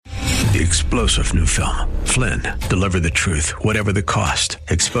The explosive new film, Flynn, deliver the truth, whatever the cost.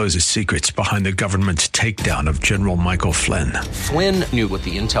 Exposes secrets behind the government's takedown of General Michael Flynn. Flynn knew what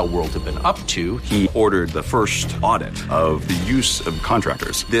the intel world had been up to. He ordered the first audit of the use of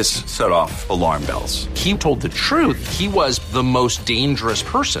contractors. This set off alarm bells. He told the truth. He was the most dangerous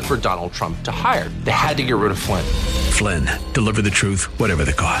person for Donald Trump to hire. They had to get rid of Flynn. Flynn, deliver the truth, whatever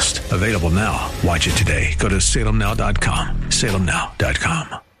the cost. Available now. Watch it today. Go to salemnow.com.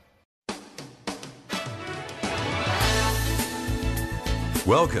 salemnow.com.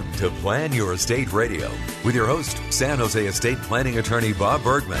 Welcome to Plan Your Estate Radio with your host, San Jose estate planning attorney Bob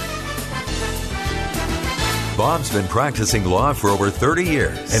Bergman. Bob's been practicing law for over 30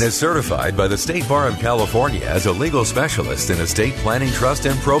 years and is certified by the State Bar of California as a legal specialist in estate planning, trust,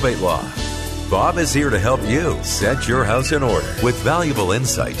 and probate law. Bob is here to help you set your house in order with valuable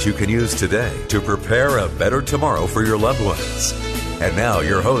insights you can use today to prepare a better tomorrow for your loved ones. And now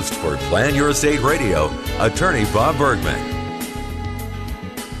your host for Plan Your Estate Radio, attorney Bob Bergman.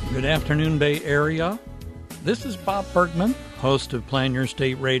 Good afternoon, Bay Area. This is Bob Bergman, host of Plan Your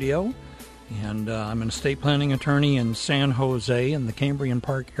Estate Radio, and I'm an estate planning attorney in San Jose, in the Cambrian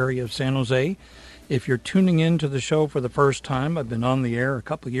Park area of San Jose. If you're tuning in to the show for the first time, I've been on the air a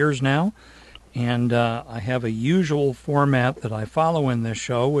couple of years now, and I have a usual format that I follow in this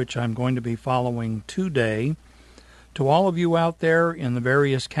show, which I'm going to be following today. To all of you out there in the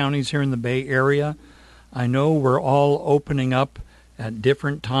various counties here in the Bay Area, I know we're all opening up at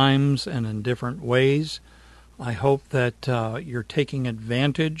different times and in different ways. I hope that you're taking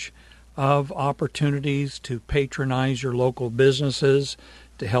advantage of opportunities to patronize your local businesses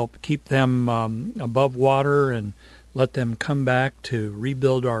to help keep them above water and let them come back to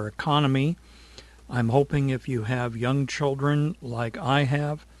rebuild our economy. I'm hoping if you have young children like I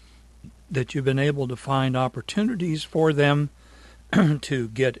have, that you've been able to find opportunities for them to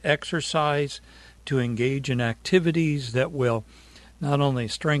get exercise, to engage in activities that will not only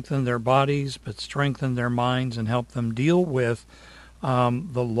strengthen their bodies, but strengthen their minds and help them deal with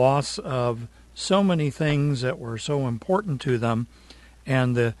the loss of so many things that were so important to them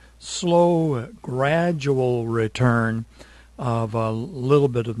and the slow, gradual return of a little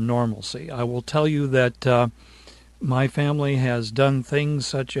bit of normalcy. I will tell you that my family has done things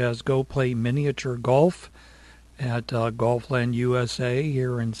such as go play miniature golf at Golfland USA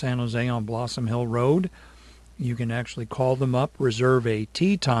here in San Jose on Blossom Hill Road. You can actually call them up, reserve a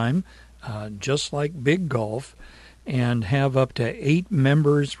tee time, just like big golf, and have up to 8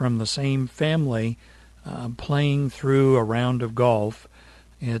 members from the same family playing through a round of golf.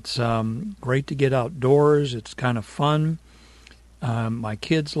 It's great to get outdoors. It's kind of fun. My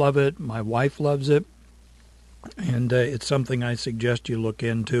kids love it. My wife loves it. And it's something I suggest you look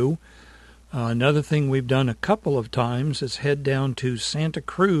into. Another thing we've done a couple of times is head down to Santa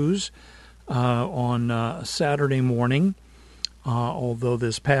Cruz on Saturday morning, although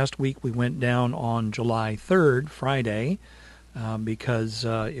this past week we went down on July 3rd, Friday, because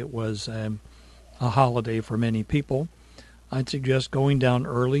it was a holiday for many people. I'd suggest going down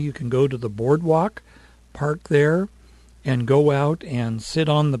early. You can go to the boardwalk, park there, and go out and sit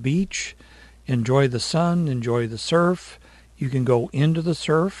on the beach, enjoy the sun, enjoy the surf. You can go into the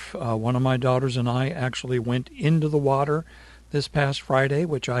surf. One of my daughters and I actually went into the water this past Friday,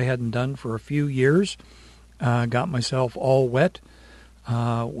 which I hadn't done for a few years. Got myself all wet.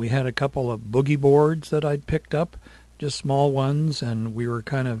 We had a couple of boogie boards that I'd picked up, just small ones, and we were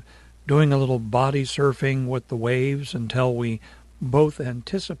kind of doing a little body surfing with the waves until we both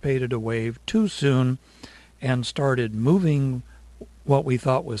anticipated a wave too soon and started moving what we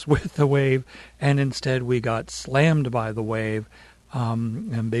thought was with the wave, and instead we got slammed by the wave,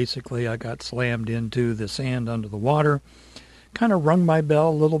 and basically I got slammed into the sand under the water. Kind of rung my bell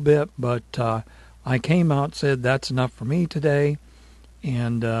a little bit, but I came out, said that's enough for me today,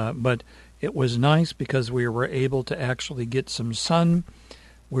 and but it was nice because we were able to actually get some sun.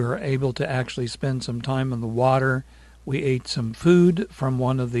 We were able to actually spend some time in the water. We ate some food from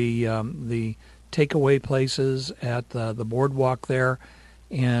one of the takeaway places at the boardwalk there,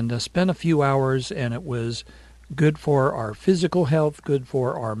 and spent a few hours, and it was good for our physical health, good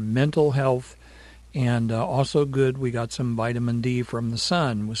for our mental health, and also good. We got some vitamin D from the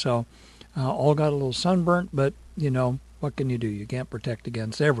sun. So all got a little sunburnt, but, you know, what can you do? You can't protect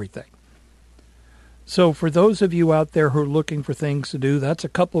against everything. So for those of you out there who are looking for things to do, that's a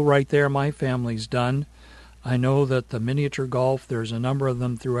couple right there my family's done. I know that the miniature golf, there's a number of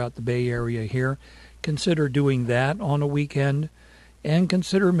them throughout the Bay Area here. Consider doing that on a weekend, and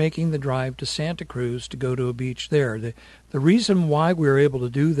consider making the drive to Santa Cruz to go to a beach there. The reason why we were able to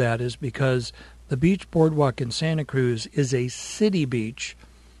do that is because the beach boardwalk in Santa Cruz is a city beach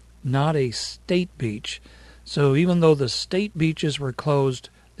not a state beach. So even though the state beaches were closed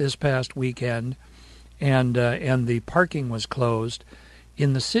this past weekend and the parking was closed,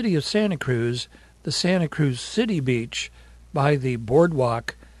 in the city of Santa Cruz, the Santa Cruz City Beach by the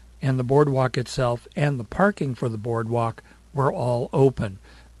boardwalk and the boardwalk itself and the parking for the boardwalk were all open.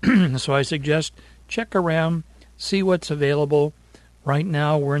 So I suggest check around, see what's available. Right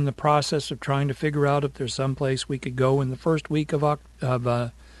now we're in the process of trying to figure out if there's some place we could go in the first week of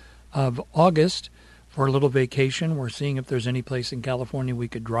August for a little vacation. We're seeing if there's any place in California we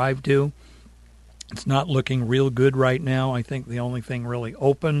could drive to. It's not looking real good right now. I think the only thing really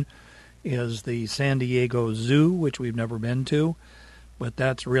open is the San Diego Zoo, which we've never been to. But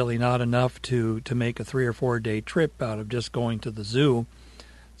that's really not enough to make a 3 or 4 day trip out of just going to the zoo.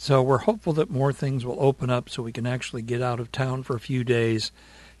 So we're hopeful that more things will open up so we can actually get out of town for a few days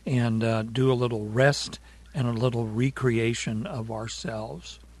and do a little rest and a little recreation of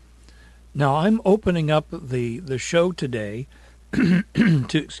ourselves. Now, I'm opening up the show today to,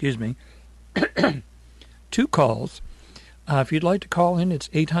 two calls. If you'd like to call in, it's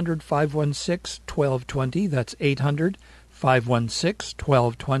 800-516-1220. That's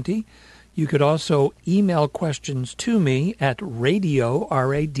 800-516-1220. You could also email questions to me at radio,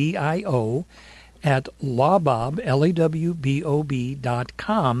 R-A-D-I-O, at lawbob, LAWBOB.com.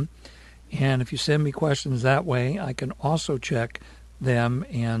 And if you send me questions that way, I can also check them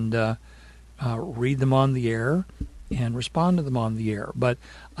and read them on the air and respond to them on the air. But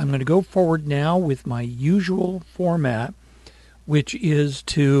I'm going to go forward now with my usual format, which is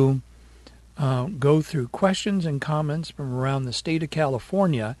to go through questions and comments from around the state of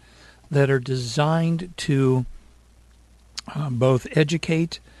California that are designed to both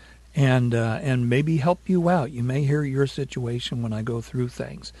educate and maybe help you out. You may hear your situation when I go through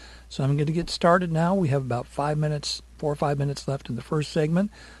things. So I'm going to get started now. We have about 4 or 5 minutes left in the first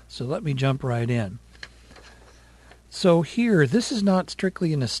segment, so let me jump right in. So here, this is not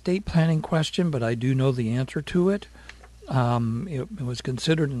strictly an estate planning question, but I do know the answer to it. It was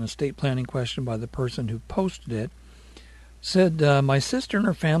considered an estate planning question by the person who posted it. Said, my sister and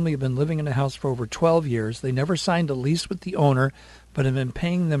her family have been living in a house for over 12 years. They never signed a lease with the owner, but have been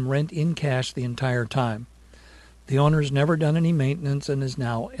paying them rent in cash the entire time. The owner has never done any maintenance and is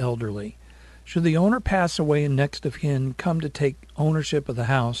now elderly. Should the owner pass away and next of kin come to take ownership of the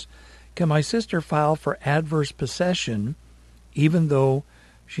house, can my sister file for adverse possession, even though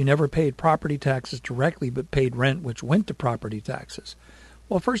she never paid property taxes directly but paid rent which went to property taxes?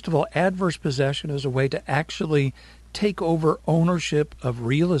 Well, first of all, adverse possession is a way to actually take over ownership of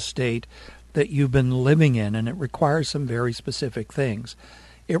real estate that you've been living in, and it requires some very specific things.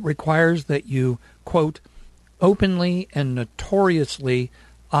 It requires that you, quote, openly and notoriously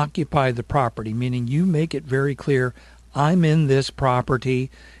occupy the property, meaning you make it very clear, I'm in this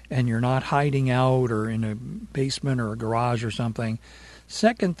property, and you're not hiding out or in a basement or a garage or something.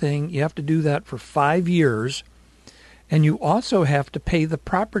 Second thing, you have to do that for 5 years, and you also have to pay the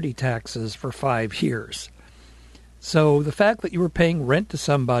property taxes for 5 years. So the fact that you were paying rent to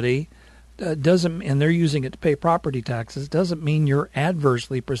somebody doesn't, and they're using it to pay property taxes, doesn't mean you're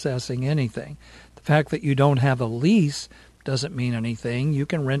adversely possessing anything. The fact that you don't have a lease doesn't mean anything. You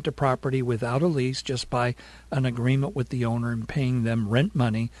can rent a property without a lease just by an agreement with the owner and paying them rent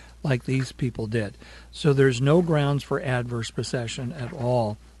money like these people did. So there's no grounds for adverse possession at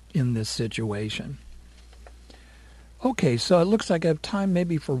all in this situation. Okay, so it looks like I have time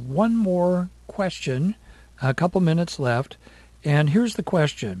maybe for one more question, a couple minutes left. And here's the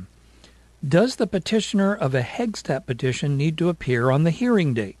question. Does the petitioner of a Hegstadt petition need to appear on the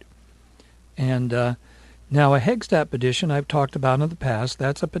hearing date? And now, a Hegstadt petition I've talked about in the past,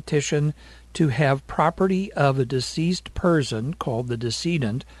 that's a petition to have property of a deceased person, called the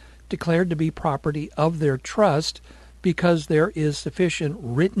decedent, declared to be property of their trust because there is sufficient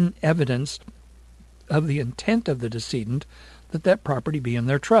written evidence of the intent of the decedent that that property be in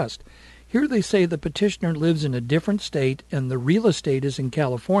their trust. Here they say the petitioner lives in a different state and the real estate is in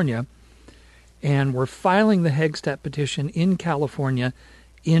California, and we're filing the Hegstadt petition in California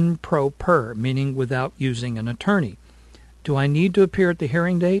in pro per, meaning without using an attorney. Do I need to appear at the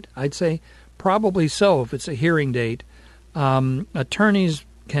hearing date? I'd say probably so if it's a hearing date. Attorneys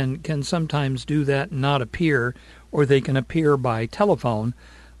can sometimes do that and not appear, or they can appear by telephone.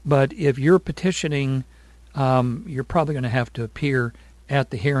 But if you're petitioning, you're probably going to have to appear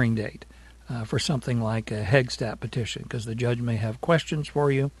at the hearing date for something like a Hegstadt petition, because the judge may have questions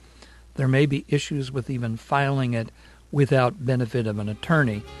for you. There may be issues with even filing it without benefit of an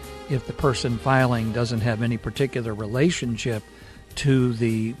attorney if the person filing doesn't have any particular relationship to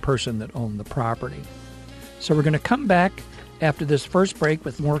the person that owned the property. So we're going to come back after this first break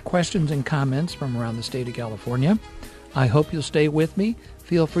with more questions and comments from around the state of California. I hope you'll stay with me.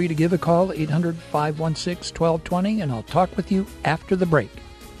 Feel free to give a call, 800-516-1220, and I'll talk with you after the break.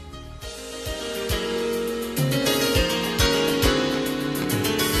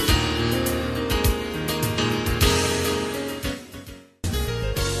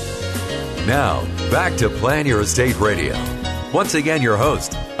 Now, back to Plan Your Estate Radio. Once again, your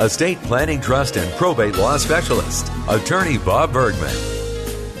host, estate planning, trust, and probate law specialist, Attorney Bob Bergman.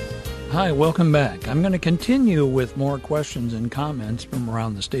 Hi, welcome back. I'm going to continue with more questions and comments from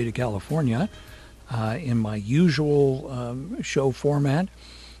around the state of California in my usual show format.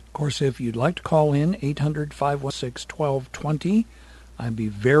 Of course, if you'd like to call in, 800-516-1220. I'd be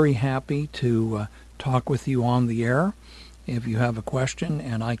very happy to talk with you on the air. If you have a question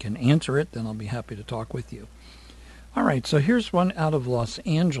and I can answer it, then I'll be happy to talk with you. All right, so here's one out of Los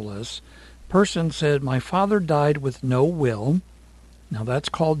Angeles. Person said, my father died with no will. Now that's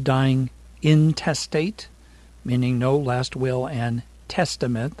called dying intestate, meaning no last will and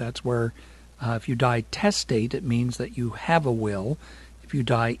testament. That's where if you die testate, it means that you have a will. If you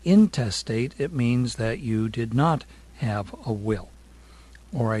die intestate, it means that you did not have a will.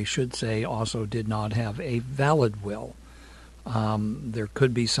 Or I should say also did not have a valid will. There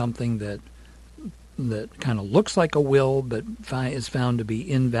could be something that kind of looks like a will but is found to be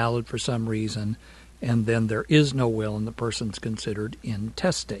invalid for some reason, and then there is no will and the person's considered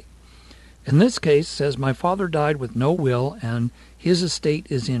intestate. In this case, it says, my father died with no will and his estate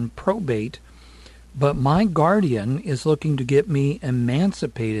is in probate, but my guardian is looking to get me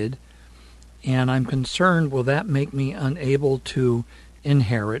emancipated, and I'm concerned, will that make me unable to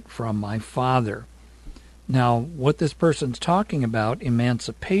inherit from my father? Now, what this person's talking about,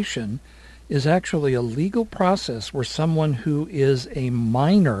 emancipation, is actually a legal process where someone who is a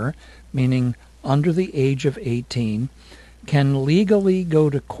minor, meaning under the age of 18, can legally go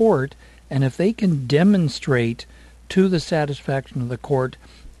to court, and if they can demonstrate to the satisfaction of the court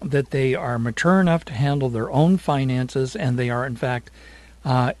that they are mature enough to handle their own finances and they are, in fact,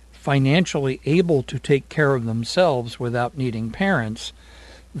 financially able to take care of themselves without needing parents,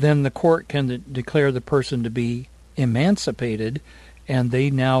 then the court can declare the person to be emancipated, and they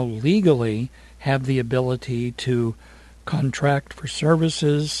now legally have the ability to contract for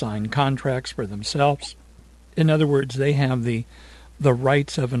services, sign contracts for themselves. In other words, they have the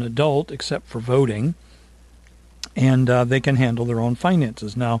rights of an adult except for voting, and they can handle their own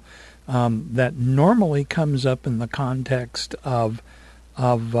finances. Now, that normally comes up in the context of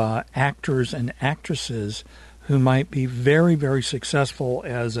actors and actresses who might be very, very successful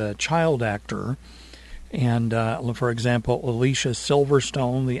as a child actor. And, for example, Alicia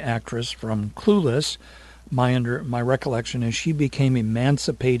Silverstone, the actress from Clueless, my recollection is she became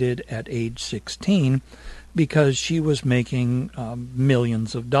emancipated at age 16 because she was making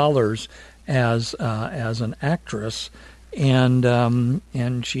millions of dollars as an actress, and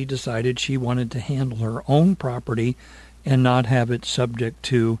she decided she wanted to handle her own property and not have it subject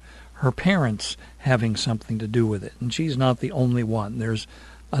to her parents having something to do with it. And she's not the only one. There's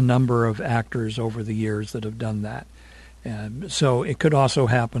a number of actors over the years that have done that. So it could also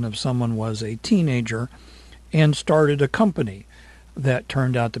happen if someone was a teenager and started a company that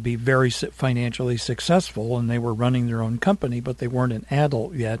turned out to be very financially successful, and they were running their own company, but they weren't an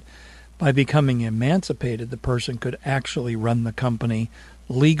adult yet. By becoming emancipated, the person could actually run the company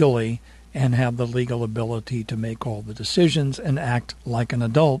legally and have the legal ability to make all the decisions and act like an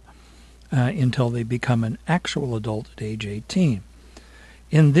adult until they become an actual adult at age 18.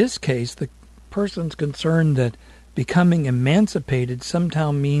 In this case, the person's concerned that becoming emancipated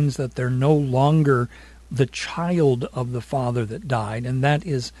somehow means that they're no longer the child of the father that died, and that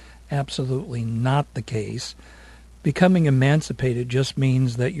is absolutely not the case. Becoming emancipated just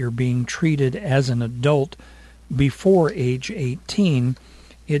means that you're being treated as an adult before age 18.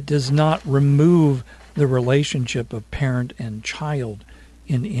 It does not remove the relationship of parent and child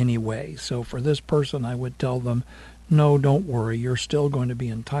in any way. So for this person, I would tell them, no, don't worry. You're still going to be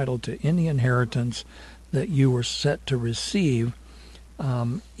entitled to any inheritance that you were set to receive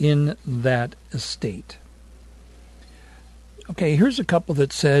in that estate. Okay, here's a couple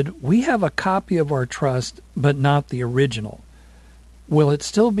that said, we have a copy of our trust, but not the original. Will it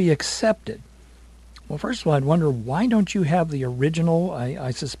still be accepted? Well, first of all, I'd wonder, why don't you have the original?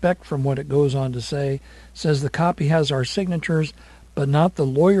 I suspect from what it goes on to say, says the copy has our signatures, but not the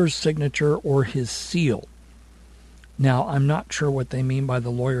lawyer's signature or his seal. Now, I'm not sure what they mean by the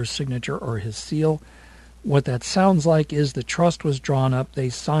lawyer's signature or his seal. What that sounds like is the trust was drawn up, they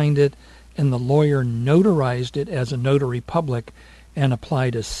signed it, and the lawyer notarized it as a notary public and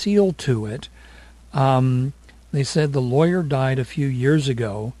applied a seal to it. They said the lawyer died a few years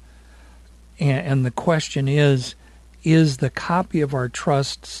ago, and the question is the copy of our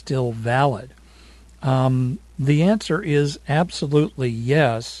trust still valid? The answer is absolutely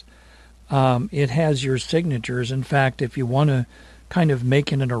yes. It has your signatures. In fact, if you want to kind of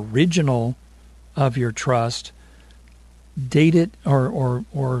make it an original of your trust, date it or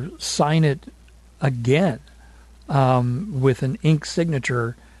sign it again with an ink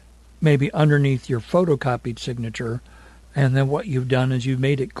signature, maybe underneath your photocopied signature, and then what you've done is you've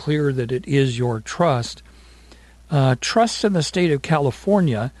made it clear that it is your trust. Trusts in the state of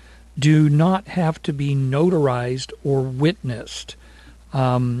California do not have to be notarized or witnessed.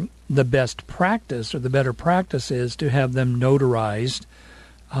 The best practice, or the better practice, is to have them notarized,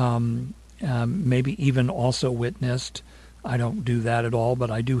 maybe even also witnessed. I don't do that at all, but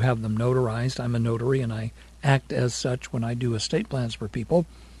I do have them notarized. I'm a notary, and I act as such when I do estate plans for people.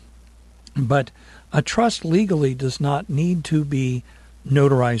 But a trust legally does not need to be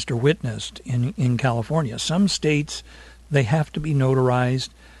notarized or witnessed in California. Some states, they have to be notarized.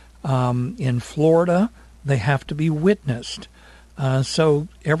 In Florida, they have to be witnessed. So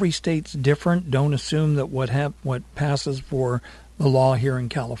every state's different. Don't assume that what passes for the law here in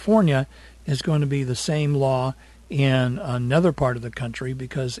California is going to be the same law in another part of the country,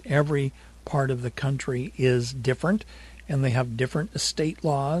 because every part of the country is different, and they have different estate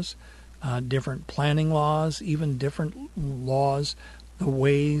laws, different planning laws, even different laws, the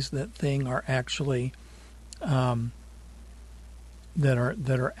ways that things are actually that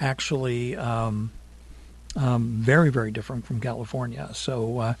are actually very, very different from California.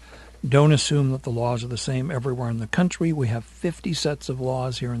 So don't assume that the laws are the same everywhere in the country. We have 50 sets of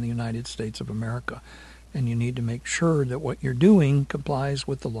laws here in the United States of America, and you need to make sure that what you're doing complies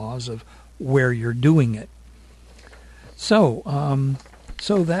with the laws of where you're doing it. So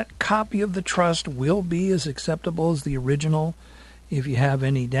that copy of the trust will be as acceptable as the original. If you have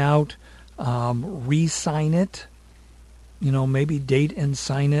any doubt, re-sign it. Maybe date and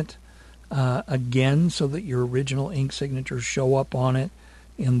sign it again so that your original ink signatures show up on it,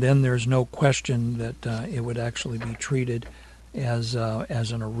 and then there's no question that it would actually be treated as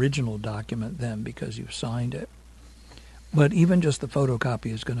an original document then, because you've signed it. But even just the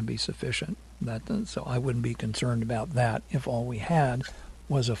photocopy is going to be sufficient. So I wouldn't be concerned about that if all we had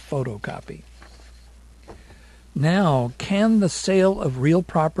was a photocopy. Now, can the sale of real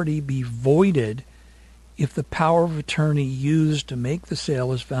property be voided if the power of attorney used to make the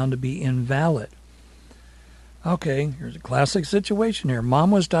sale is found to be invalid? Okay, here's a classic situation here.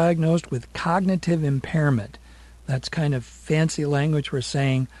 Mom was diagnosed with cognitive impairment. That's kind of fancy language for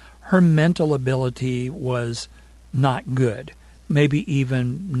saying her mental ability was not good, maybe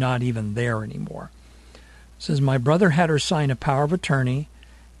even not even there anymore. It says, my brother had her sign a power of attorney.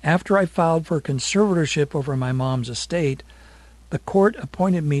 After I filed for conservatorship over my mom's estate, the court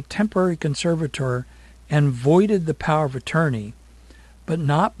appointed me temporary conservator and voided the power of attorney, but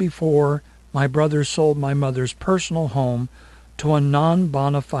not before my brother sold my mother's personal home to a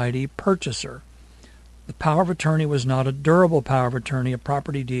non-bona fide purchaser. The power of attorney was not a durable power of attorney. A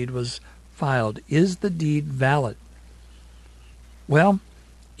property deed was filed. Is the deed valid? Well,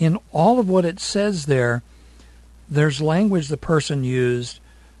 in all of what it says there, there's language the person used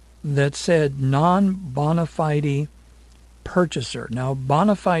that said non-bona fide purchaser. Now,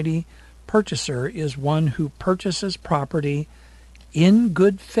 bona fide purchaser is one who purchases property in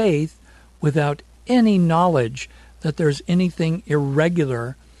good faith without any knowledge that there's anything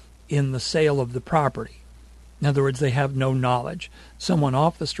irregular in the sale of the property. In other words, they have no knowledge. Someone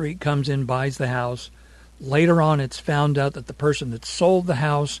off the street comes in, buys the house. Later on, it's found out that the person that sold the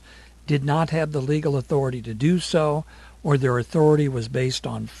house did not have the legal authority to do so, or their authority was based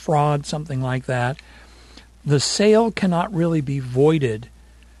on fraud, something like that. The sale cannot really be voided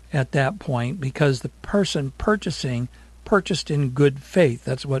at that point because the person purchasing purchased in good faith.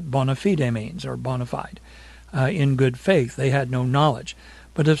 That's what bona fide means, or bona fide. In good faith. They had no knowledge.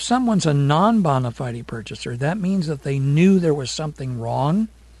 But if someone's a non-bona fide purchaser, that means that they knew there was something wrong.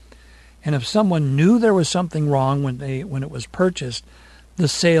 And if someone knew there was something wrong when it was purchased, the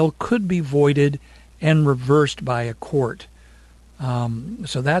sale could be voided and reversed by a court.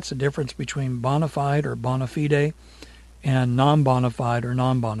 So that's the difference between bona fide or bona fide and non-bona fide or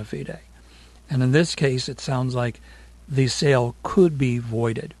non-bona fide. And in this case, it sounds like the sale could be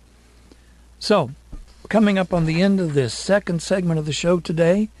voided. So, coming up on the end of this second segment of the show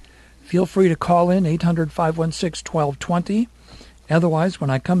today, feel free to call in 800-516-1220. Otherwise, when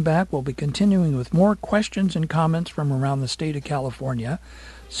I come back, we'll be continuing with more questions and comments from around the state of California.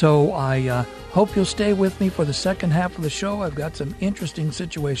 So I hope you'll stay with me for the second half of the show. I've got some interesting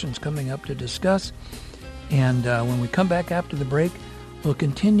situations coming up to discuss. And when we come back after the break, we'll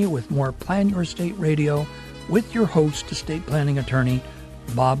continue with more Plan Your Estate Radio with your host, estate planning attorney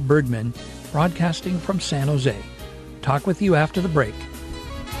Bob Bergman, broadcasting from San Jose. Talk with you after the break.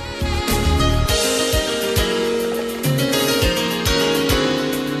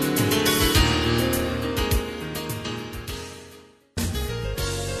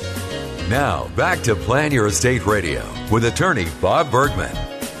 Now, back to Plan Your Estate Radio with attorney Bob Bergman.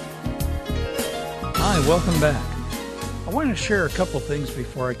 Hi, welcome back. I want to share a couple things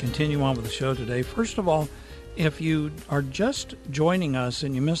before I continue on with the show today. First of all, if you are just joining us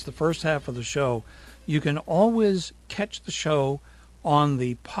and you missed the first half of the show, you can always catch the show on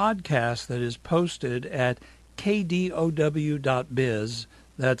the podcast that is posted at kdow.biz.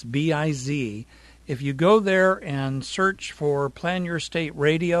 That's B-I-Z. If you go there and search for Plan Your Estate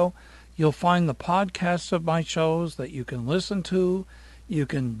Radio, you'll find the podcasts of my shows that you can listen to. You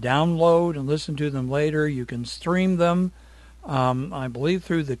can download and listen to them later. You can stream them, I believe,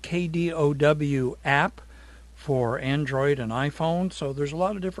 through the KDOW app for Android and iPhone. So there's a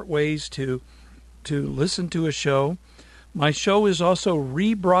lot of different ways to listen to a show. My show is also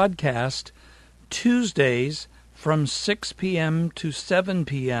rebroadcast Tuesdays from 6 p.m. to 7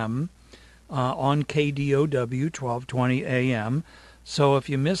 p.m. On KDOW 1220 a.m. So if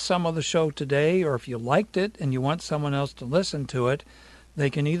you missed some of the show today, or if you liked it and you want someone else to listen to it, they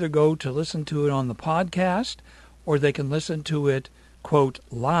can either go to listen to it on the podcast, or they can listen to it, quote,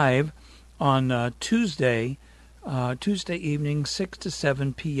 live on Tuesday evening, 6 to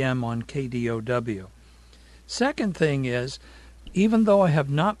 7 p.m. on KDOW. Second thing is, even though I have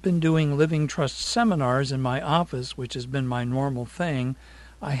not been doing Living Trust seminars in my office, which has been my normal thing,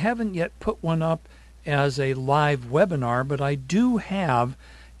 I haven't yet put one up as a live webinar, but I do have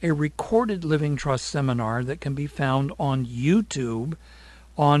a recorded Living Trust seminar that can be found on YouTube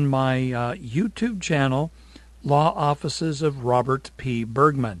on my YouTube channel, Law Offices of Robert P.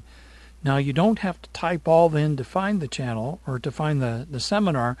 Bergman. Now, you don't have to type all in to find the channel or to find the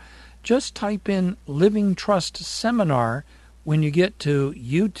seminar. Just type in Living Trust Seminar when you get to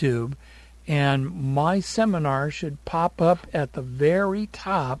YouTube, and my seminar should pop up at the very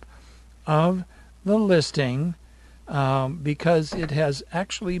top of the listing, because it has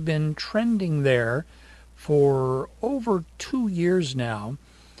actually been trending there for over 2 years now.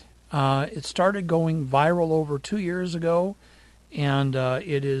 It started going viral over 2 years ago, and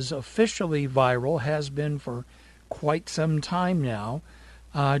it is officially viral, has been for quite some time now.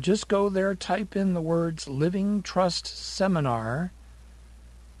 Just go there, type in the words Living Trust Seminar,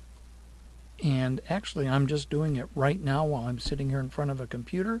 and actually I'm just doing it right now while I'm sitting here in front of a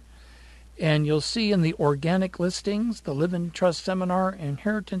computer. And you'll see in the organic listings, the Living Trust Seminar,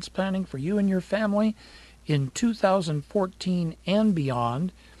 Inheritance Planning for You and Your Family in 2014 and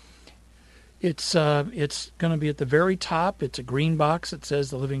beyond. It's going to be at the very top. It's a green box that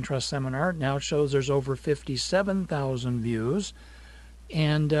says the Living Trust Seminar. It now shows there's over 57,000 views.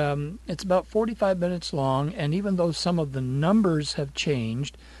 And it's about 45 minutes long. And even though some of the numbers have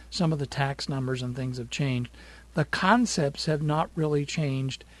changed, some of the tax numbers and things have changed, the concepts have not really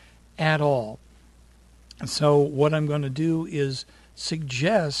changed at all. So what I'm going to do is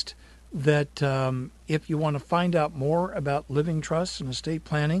suggest that if you want to find out more about living trusts and estate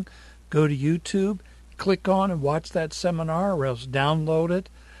planning, go to YouTube, click on and watch that seminar, or else download it,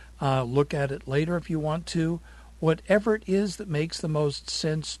 look at it later if you want to. Whatever it is that makes the most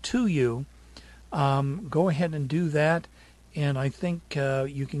sense to you, go ahead and do that, and I think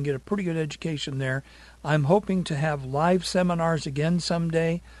you can get a pretty good education there. I'm hoping to have live seminars again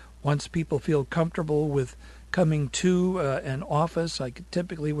someday, once people feel comfortable with coming to an office. I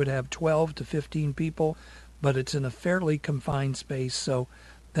typically would have 12 to 15 people, but it's in a fairly confined space, so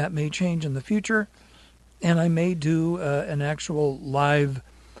that may change in the future. And I may do an actual live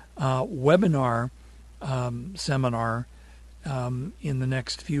webinar seminar in the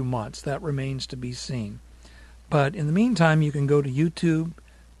next few months. That remains to be seen. But in the meantime, you can go to YouTube,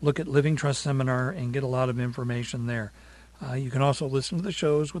 look at Living Trust Seminar, and get a lot of information there. You can also listen to the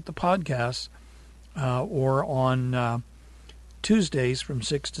shows with the podcasts or on Tuesdays from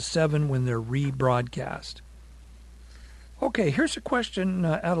 6 to 7 when they're rebroadcast. Okay, here's a question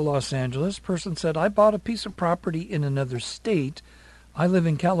out of Los Angeles. Person said, I bought a piece of property in another state. I live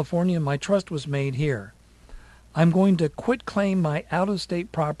in California. My trust was made here. I'm going to quit claim my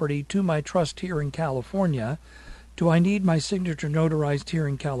out-of-state property to my trust here in California. Do I need my signature notarized here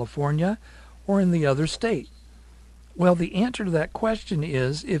in California or in the other state? Well, the answer to that question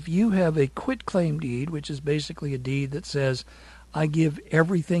is, if you have a quitclaim deed, which is basically a deed that says, I give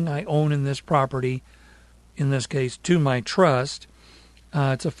everything I own in this property, in this case, to my trust,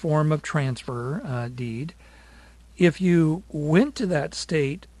 It's a form of transfer deed. If you went to that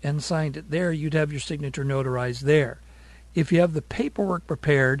state and signed it there, you'd have your signature notarized there. If you have the paperwork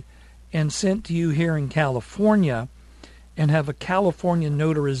prepared and sent to you here in California and have a California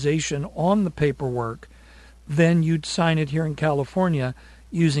notarization on the paperwork, then you'd sign it here in California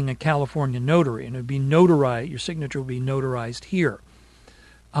using a California notary, and it would be notarized. Your signature would be notarized here.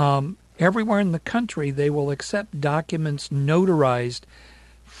 Everywhere in the country, they will accept documents notarized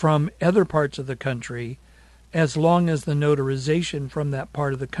from other parts of the country as long as the notarization from that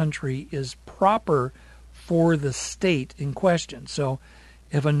part of the country is proper for the state in question. So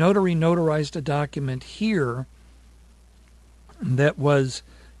if a notary notarized a document here that was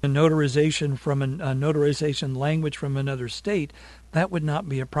a notarization from a notarization language from another state, that would not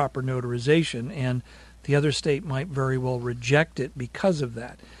be a proper notarization, and the other state might very well reject it because of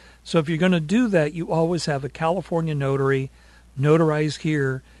that. So if you're going to do that, you always have a California notary notarized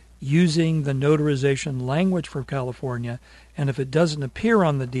here using the notarization language for California, and if it doesn't appear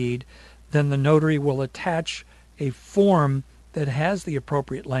on the deed, then the notary will attach a form that has the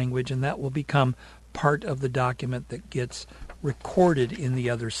appropriate language, and that will become part of the document that gets recorded in the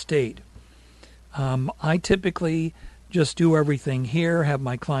other state. I typically just do everything here, have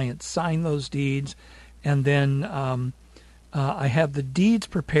my clients sign those deeds, and then I have the deeds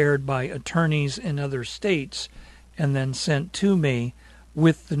prepared by attorneys in other states and then sent to me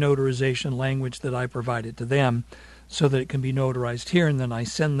with the notarization language that I provided to them so that it can be notarized here, and then I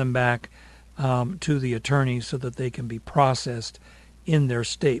send them back to the attorneys so that they can be processed in their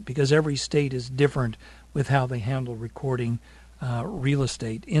state, because every state is different with how they handle recording real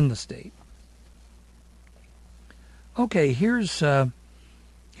estate in the state. Okay, here's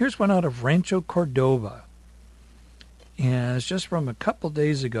one out of Rancho Cordova. And it's just from a couple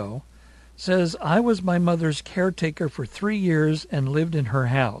days ago. It says, I was my mother's caretaker for 3 years and lived in her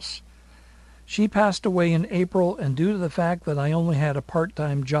house. She passed away in April, and due to the fact that I only had a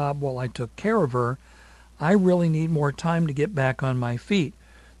part-time job while I took care of her, I really need more time to get back on my feet.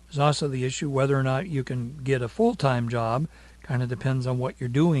 There's also the issue whether or not you can get a full-time job. Kind of depends on what you're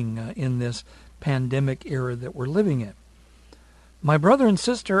doing in this pandemic era that we're living in. My brother and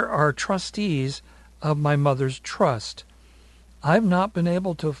sister are trustees of my mother's trust. I've not been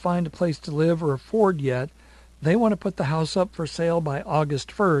able to find a place to live or afford yet. They want to put the house up for sale by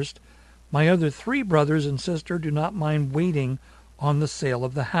August 1st. My other 3 brothers and sister do not mind waiting on the sale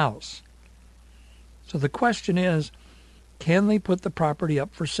of the house. So the question is, can they put the property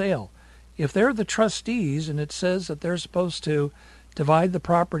up for sale? If they're the trustees and it says that they're supposed to divide the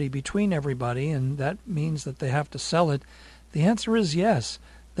property between everybody, and that means that they have to sell it, the answer is yes,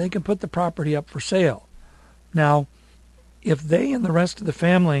 they can put the property up for sale. Now, if they and the rest of the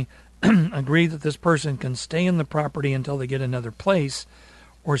family agree that this person can stay in the property until they get another place,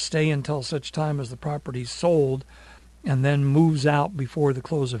 or stay until such time as the property is sold and then moves out before the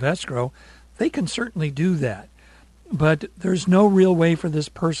close of escrow, they can certainly do that. But there's no real way for this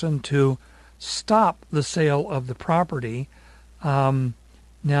person to stop the sale of the property.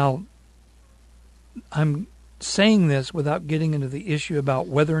 Now, I'm saying this without getting into the issue about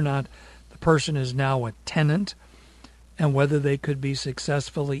whether or not the person is now a tenant and whether they could be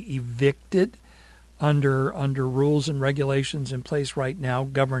successfully evicted under rules and regulations in place right now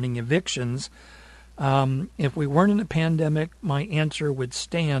governing evictions. If we weren't in a pandemic, my answer would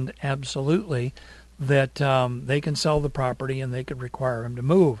stand absolutely that they can sell the property and they could require them to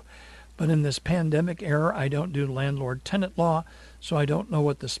move. But in this pandemic era, I don't do landlord-tenant law, so I don't know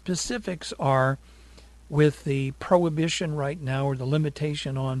what the specifics are with the prohibition right now or the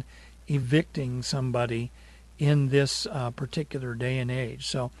limitation on evicting somebody in this particular day and age.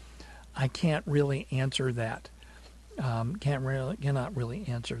 So I can't really answer that. Cannot really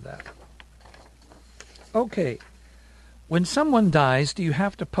answer that. Okay. When someone dies, do you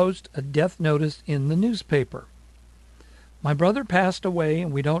have to post a death notice in the newspaper? My brother passed away,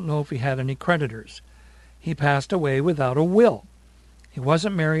 and we don't know if he had any creditors. He passed away without a will. He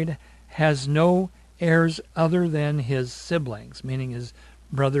wasn't married, has no heirs other than his siblings, meaning his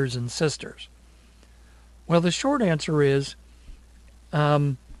brothers and sisters. Well, the short answer is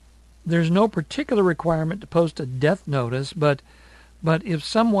there's no particular requirement to post a death notice, but if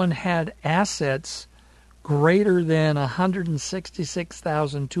someone had assets greater than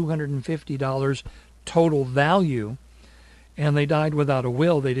 $166,250 total value, and they died without a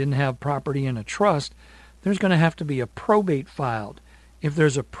will, they didn't have property in a trust, there's going to have to be a probate filed. If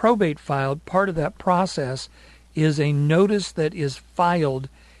there's a probate filed, part of that process is a notice that is filed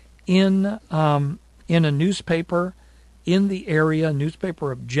in a newspaper in the area,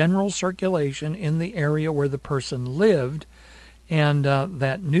 newspaper of general circulation in the area where the person lived, and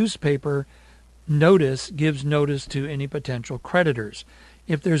that newspaper notice gives notice to any potential creditors.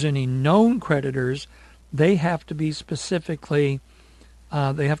 If there's any known creditors, they have to be specifically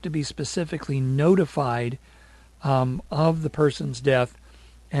notified of the person's death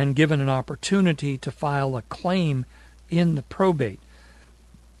and given an opportunity to file a claim in the probate.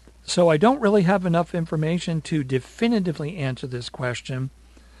 So I don't really have enough information to definitively answer this question,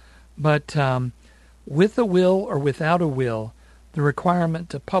 but with a will or without a will, the requirement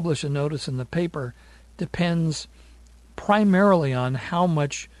to publish a notice in the paper depends primarily on how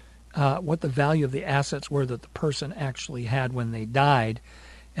much, what the value of the assets were that the person actually had when they died,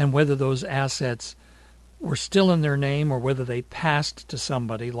 and whether those assets were still in their name or whether they passed to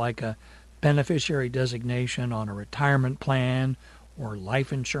somebody, like a beneficiary designation on a retirement plan or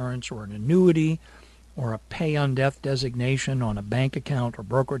life insurance or an annuity or a pay on death designation on a bank account or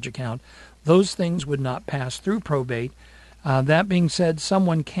brokerage account. Those things would not pass through probate. That being said,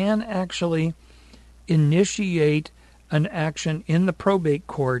 someone can actually initiate an action in the probate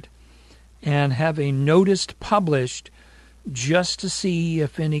court and have a notice published just to see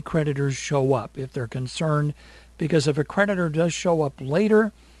if any creditors show up, if they're concerned, because if a creditor does show up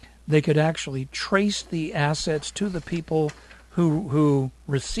later, they could actually trace the assets to the people who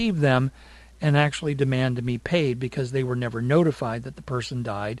received them and actually demand to be paid because they were never notified that the person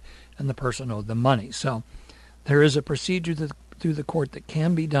died and the person owed them money. So there is a procedure through the court that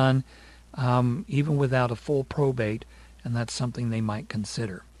can be done even without a full probate, and that's something they might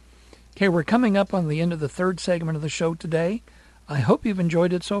consider. Okay, we're coming up on the end of the third segment of the show today. I hope you've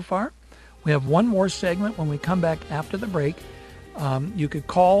enjoyed it so far. We have one more segment when we come back after the break. You could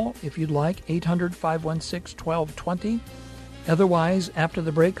call, if you'd like, 800-516-1220. Otherwise, after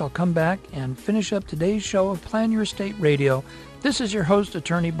the break, I'll come back and finish up today's show of Plan Your Estate Radio. This is your host,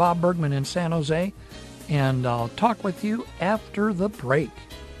 Attorney Bob Bergman in San Jose, and I'll talk with you after the break.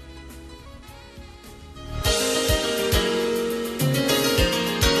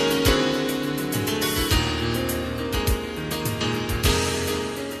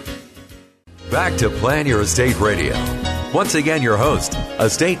 Back to Plan Your Estate Radio. Once again, your host,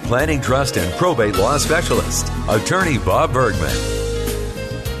 estate planning, trust, and probate law specialist, Attorney Bob Bergman.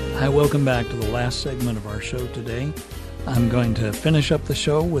 Hi, welcome back to the last segment of our show today. I'm going to finish up the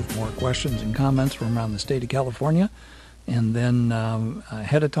show with more questions and comments from around the state of California. And then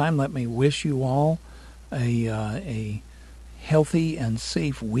ahead of time, let me wish you all a healthy and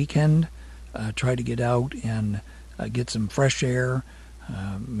safe weekend. Try to get out and get some fresh air.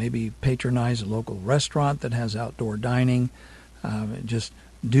 Maybe patronize a local restaurant that has outdoor dining. Just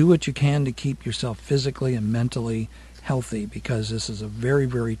do what you can to keep yourself physically and mentally healthy, because this is a very,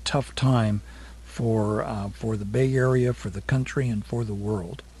 very tough time for the Bay Area, for the country, and for the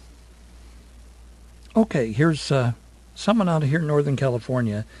world. Okay, here's someone out here in Northern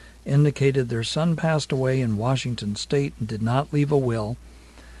California indicated their son passed away in Washington State and did not leave a will.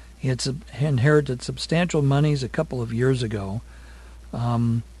 He had inherited substantial monies a couple of years ago.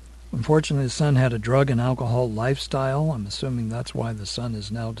 Unfortunately, the son had a drug and alcohol lifestyle. I'm assuming that's why the son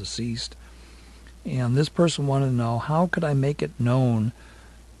is now deceased. And this person wanted to know, how could I make it known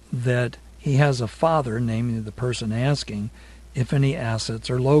that he has a father, namely the person asking, if any assets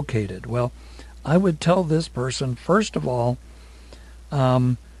are located? Well, I would tell this person, first of all,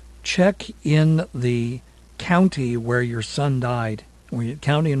 check in the county where your son died,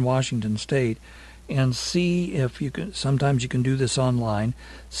 county in Washington State, and see if you can. Sometimes you can do this online.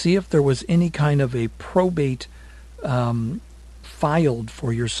 See if there was any kind of a probate filed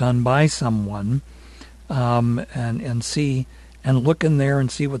for your son by someone, and see and look in there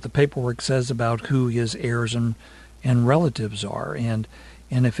and see what the paperwork says about who his heirs and relatives are, and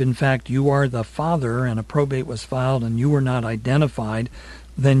if in fact you are the father and a probate was filed and you were not identified,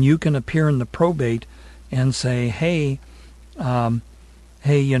 then you can appear in the probate and say, hey, I'm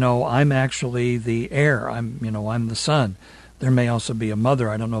actually the heir. I'm the son. There may also be a mother.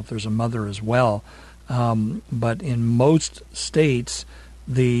 I don't know if there's a mother as well. But in most states,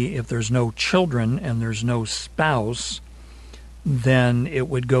 if there's no children and there's no spouse, then it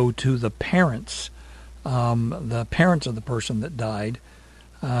would go to the parents of the person that died.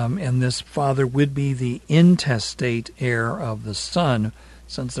 And this father would be the intestate heir of the son,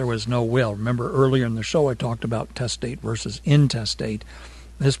 since there was no will. Remember earlier in the show I talked about testate versus intestate.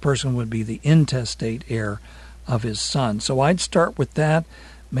 This person would be the intestate heir of his son. So I'd start with that.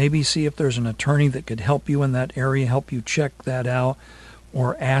 Maybe see if there's an attorney that could help you in that area, help you check that out,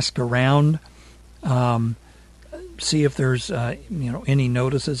 or ask around. See if there's any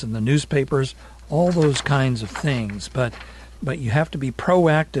notices in the newspapers, all those kinds of things. But you have to be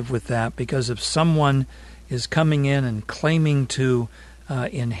proactive with that, because if someone is coming in and claiming to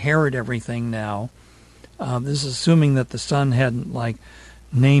inherit everything now. This is assuming that the son hadn't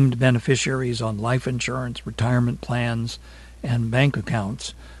named beneficiaries on life insurance, retirement plans, and bank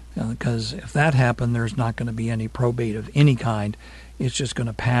accounts. Because if that happened, there's not going to be any probate of any kind. It's just going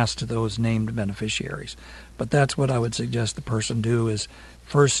to pass to those named beneficiaries. But that's what I would suggest the person do, is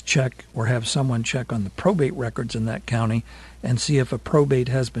first check or have someone check on the probate records in that county and see if a probate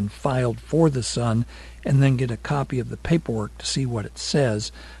has been filed for the son, and then get a copy of the paperwork to see what it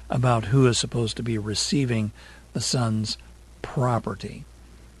says about who is supposed to be receiving the son's property.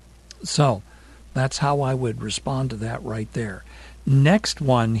 So that's how I would respond to that right there. Next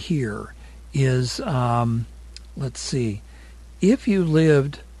one here is, let's see, if you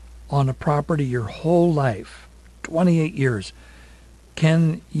lived on a property your whole life, 28 years,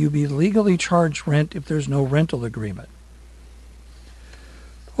 can you be legally charged rent if there's no rental agreement?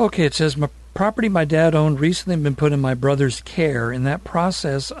 Okay, it says, my property my dad owned recently been put in my brother's care. In that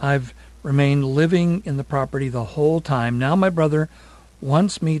process, I've remained living in the property the whole time. Now my brother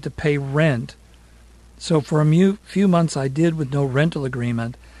wants me to pay rent. So for a few months I did with no rental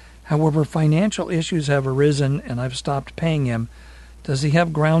agreement. However, financial issues have arisen and I've stopped paying him. Does he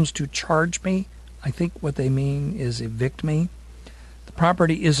have grounds to charge me? I think what they mean is evict me. The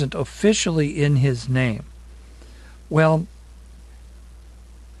property isn't officially in his name. Well,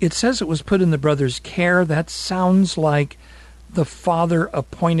 it says it was put in the brother's care. That sounds like the father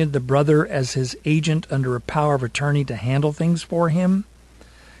appointed the brother as his agent under a power of attorney to handle things for him.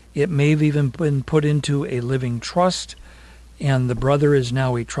 It may have even been put into a living trust, and the brother is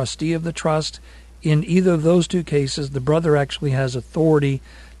now a trustee of the trust. In either of those two cases, the brother actually has authority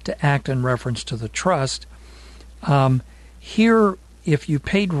to act in reference to the trust. Here, if you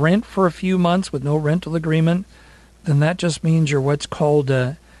paid rent for a few months with no rental agreement, then that just means you're what's called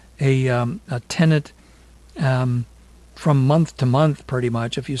a tenant from month to month, pretty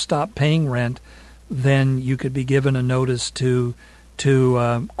much. If you stop paying rent, then you could be given a notice to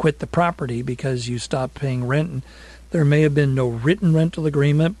quit the property because you stopped paying rent. And there may have been no written rental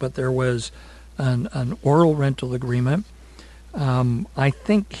agreement, but there was an oral rental agreement. I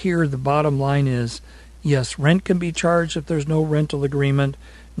think here the bottom line is, yes, rent can be charged if there's no rental agreement,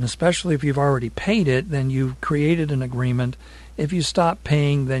 and especially if you've already paid it, then you've created an agreement. If you stop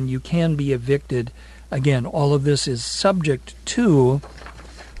paying, then you can be evicted. Again, all of this is subject to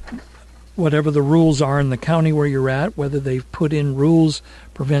whatever the rules are in the county where you're at, whether they've put in rules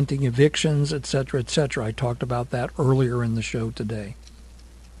preventing evictions, etc., etc. I talked about that earlier in the show today.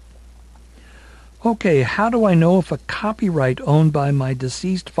 Okay, how do I know if a copyright owned by my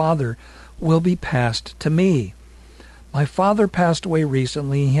deceased father will be passed to me? My father passed away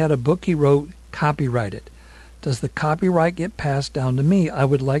recently. He had a book he wrote copyrighted. Does the copyright get passed down to me? I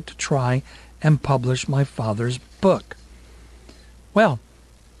would like to try and publish my father's book. Well,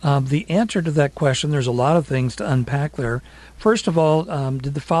 the answer to that question, there's a lot of things to unpack there. First of all,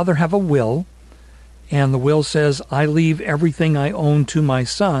 did the father have a will? And the will says, I leave everything I own to my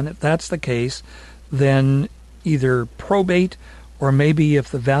son. If that's the case, then either probate, or maybe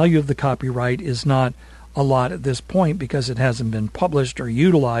if the value of the copyright is not a lot at this point because it hasn't been published or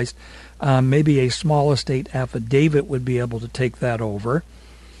utilized, maybe a small estate affidavit would be able to take that over.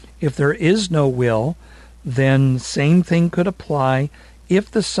 If there is no will, then same thing could apply if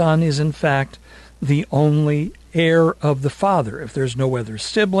the son is in fact the only heir of the father. If there's no other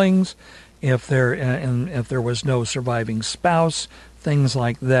siblings, if there was no surviving spouse, things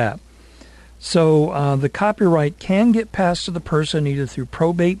like that. So the copyright can get passed to the person either through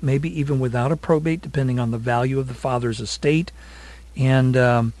probate, maybe even without a probate, depending on the value of the father's estate.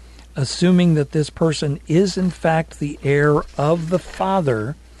 And assuming that this person is in fact the heir of the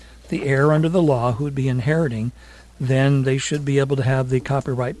father, the heir under the law who would be inheriting, then they should be able to have the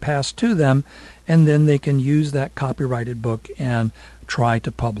copyright passed to them, and then they can use that copyrighted book and try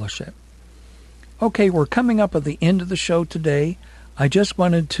to publish it. Okay, we're coming up at the end of the show today. I just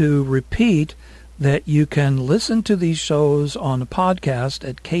wanted to repeat that you can listen to these shows on a podcast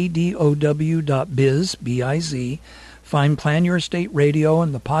at kdow.biz, B-I-Z. Find Plan Your Estate Radio,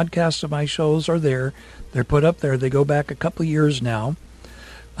 and the podcasts of my shows are there. They're put up there. They go back a couple of years now.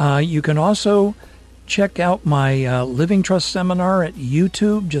 You can also check out my Living Trust Seminar at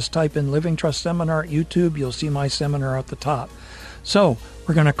YouTube. Just type in Living Trust Seminar at YouTube. You'll see my seminar at the top. So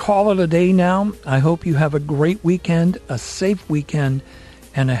we're going to call it a day now. I hope you have a great weekend, a safe weekend,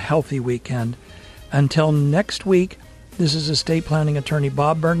 and a healthy weekend. Until next week, this is estate planning attorney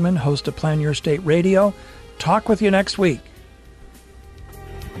Bob Bergman, host of Plan Your Estate Radio. Talk with you next week.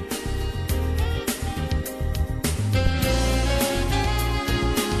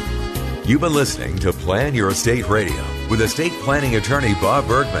 You've been listening to Plan Your Estate Radio with estate planning attorney Bob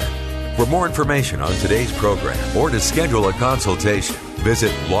Bergman. For more information on today's program or to schedule a consultation,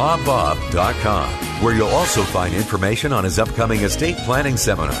 visit lawbob.com, where you'll also find information on his upcoming estate planning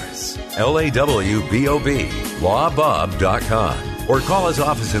seminars. LAWBOB, lawbob.com. Or call his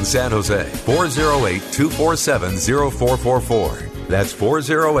office in San Jose, 408-247-0444. That's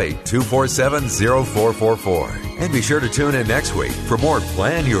 408-247-0444. And be sure to tune in next week for more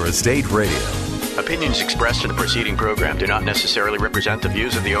Plan Your Estate Radio. Opinions expressed in the preceding program do not necessarily represent the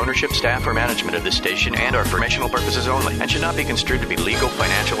views of the ownership, staff, or management of this station and are for informational purposes only and should not be construed to be legal,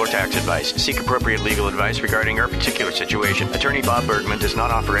 financial, or tax advice. Seek appropriate legal advice regarding your particular situation. Attorney Bob Bergman does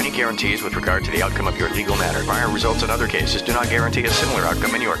not offer any guarantees with regard to the outcome of your legal matter. Prior results in other cases do not guarantee a similar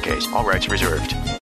outcome in your case. All rights reserved.